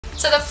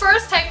So the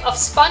first type of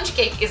sponge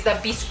cake is the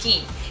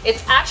biscuit.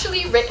 It's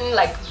actually written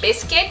like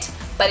biscuit,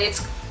 but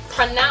it's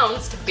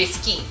pronounced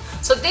biscuit.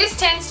 So this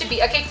tends to be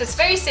a cake that's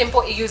very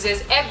simple. It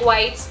uses egg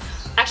whites,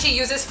 actually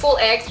uses full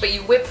eggs, but you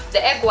whip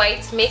the egg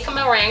whites, make a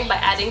meringue by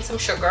adding some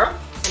sugar,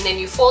 and then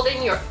you fold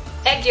in your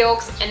egg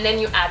yolks, and then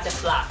you add the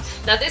flour.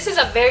 Now this is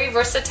a very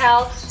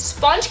versatile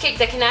sponge cake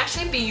that can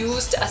actually be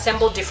used to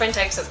assemble different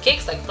types of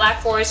cakes like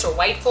black forest or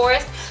white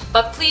forest,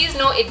 but please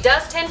know it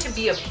does tend to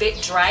be a bit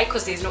dry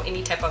because there's no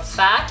any type of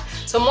fat.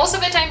 So most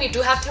of the time you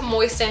do have to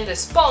moisten the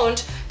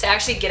sponge to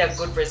actually get a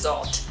good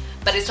result.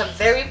 But it's a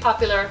very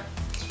popular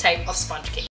type of sponge cake.